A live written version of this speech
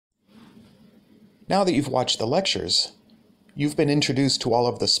Now that you've watched the lectures, you've been introduced to all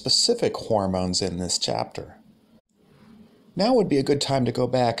of the specific hormones in this chapter. Now would be a good time to go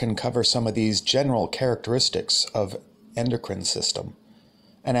back and cover some of these general characteristics of endocrine system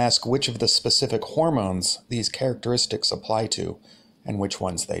and ask which of the specific hormones these characteristics apply to and which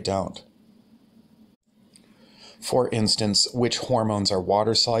ones they don't. For instance, which hormones are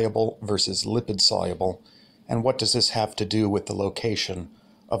water-soluble versus lipid-soluble, and what does this have to do with the location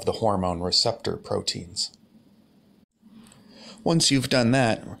of the hormone receptor proteins? Once you've done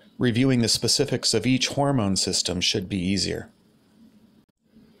that, reviewing the specifics of each hormone system should be easier.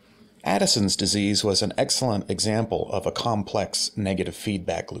 Addison's disease was an excellent example of a complex negative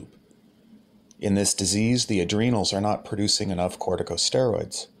feedback loop. In this disease, the adrenals are not producing enough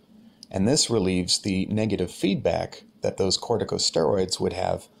corticosteroids, and this relieves the negative feedback that those corticosteroids would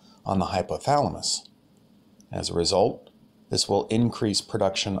have on the hypothalamus. As a result, this will increase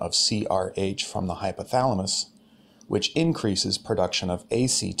production of CRH from the hypothalamus, which increases production of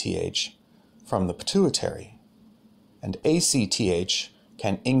ACTH from the pituitary. And ACTH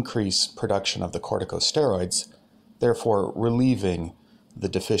can increase production of the corticosteroids, therefore relieving the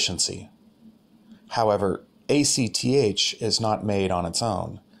deficiency. However, ACTH is not made on its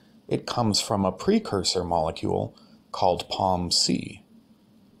own. It comes from a precursor molecule called POMC.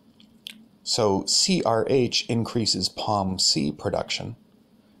 So CRH increases POMC production,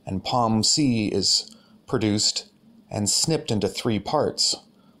 and POMC is produced and snipped into three parts,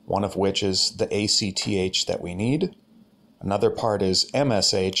 one of which is the ACTH that we need, another part is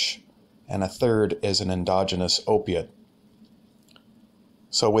MSH, and a third is an endogenous opiate.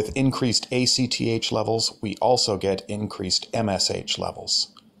 So with increased ACTH levels, we also get increased MSH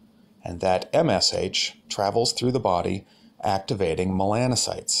levels. And that MSH travels through the body, activating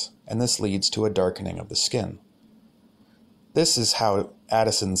melanocytes, and this leads to a darkening of the skin. This is how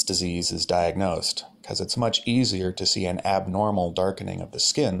Addison's disease is diagnosed, because it's much easier to see an abnormal darkening of the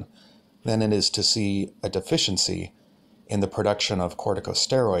skin than it is to see a deficiency in the production of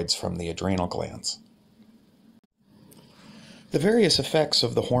corticosteroids from the adrenal glands. The various effects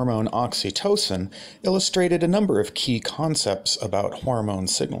of the hormone oxytocin illustrated a number of key concepts about hormone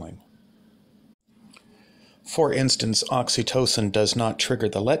signaling. For instance, oxytocin does not trigger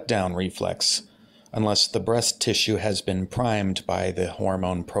the letdown reflex unless the breast tissue has been primed by the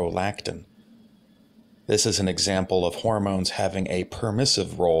hormone prolactin. This is an example of hormones having a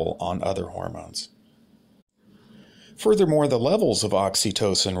permissive role on other hormones. Furthermore, the levels of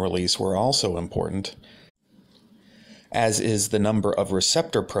oxytocin release were also important, as is the number of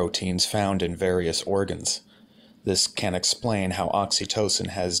receptor proteins found in various organs. This can explain how oxytocin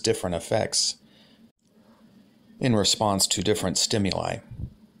has different effects in response to different stimuli.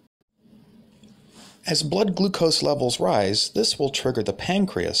 As blood glucose levels rise, this will trigger the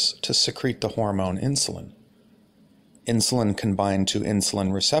pancreas to secrete the hormone insulin. Insulin can bind to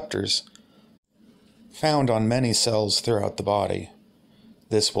insulin receptors found on many cells throughout the body.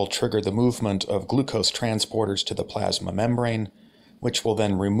 This will trigger the movement of glucose transporters to the plasma membrane, which will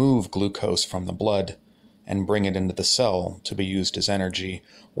then remove glucose from the blood and bring it into the cell to be used as energy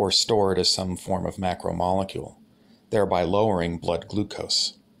or stored as some form of macromolecule, thereby lowering blood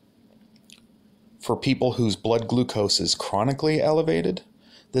glucose. For people whose blood glucose is chronically elevated,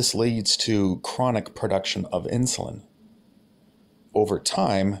 this leads to chronic production of insulin. Over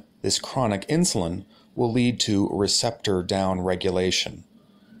time, this chronic insulin will lead to receptor downregulation,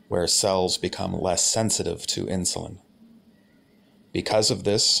 where cells become less sensitive to insulin. Because of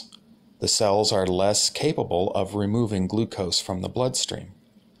this, the cells are less capable of removing glucose from the bloodstream.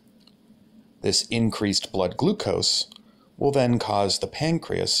 This increased blood glucose will then cause the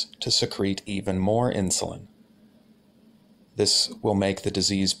pancreas to secrete even more insulin. This will make the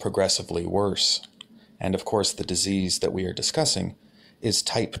disease progressively worse. And of course, the disease that we are discussing is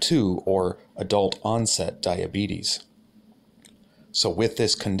type 2 or adult onset diabetes. So with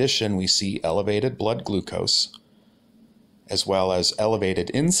this condition, we see elevated blood glucose, as well as elevated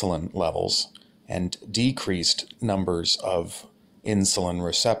insulin levels and decreased numbers of insulin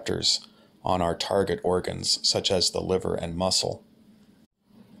receptors on our target organs, such as the liver and muscle.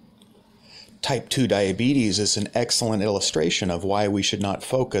 Type 2 diabetes is an excellent illustration of why we should not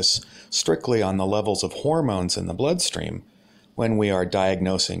focus strictly on the levels of hormones in the bloodstream when we are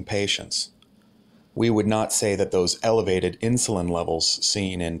diagnosing patients. We would not say that those elevated insulin levels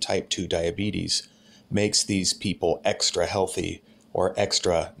seen in type 2 diabetes makes these people extra healthy or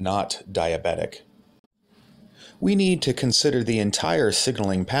extra not diabetic. We need to consider the entire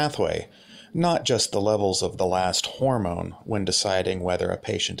signaling pathway, not just the levels of the last hormone when deciding whether a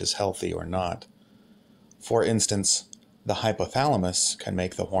patient is healthy or not. For instance, the hypothalamus can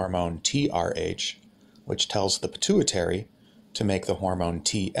make the hormone TRH, which tells the pituitary to make the hormone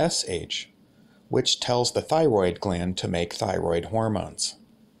TSH, which tells the thyroid gland to make thyroid hormones.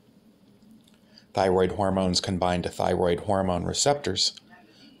 Thyroid hormones can bind to thyroid hormone receptors,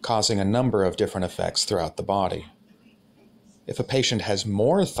 causing a number of different effects throughout the body. If a patient has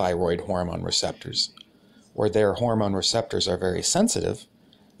more thyroid hormone receptors, or their hormone receptors are very sensitive,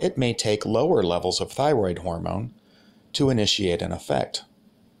 it may take lower levels of thyroid hormone to initiate an effect.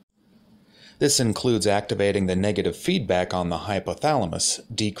 This includes activating the negative feedback on the hypothalamus,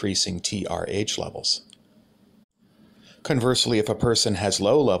 decreasing TRH levels. Conversely, if a person has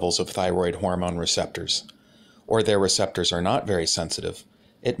low levels of thyroid hormone receptors, or their receptors are not very sensitive,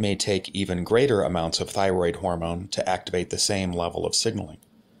 it may take even greater amounts of thyroid hormone to activate the same level of signaling.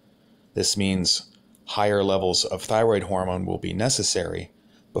 This means higher levels of thyroid hormone will be necessary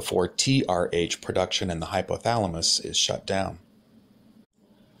before TRH production in the hypothalamus is shut down.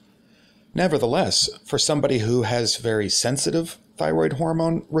 Nevertheless, for somebody who has very sensitive thyroid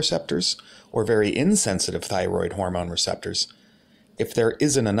hormone receptors or very insensitive thyroid hormone receptors, if there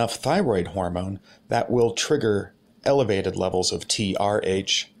isn't enough thyroid hormone, that will trigger elevated levels of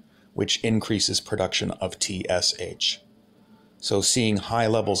TRH, which increases production of TSH. So seeing high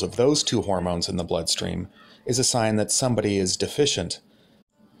levels of those two hormones in the bloodstream is a sign that somebody is deficient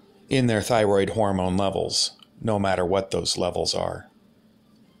in their thyroid hormone levels, no matter what those levels are.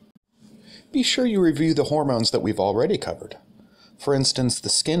 Be sure you review the hormones that we've already covered. For instance, the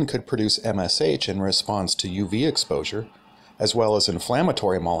skin could produce MSH in response to UV exposure, as well as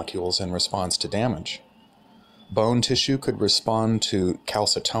inflammatory molecules in response to damage. Bone tissue could respond to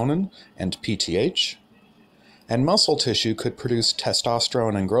calcitonin and PTH, and muscle tissue could produce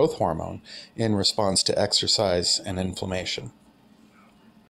testosterone and growth hormone in response to exercise and inflammation.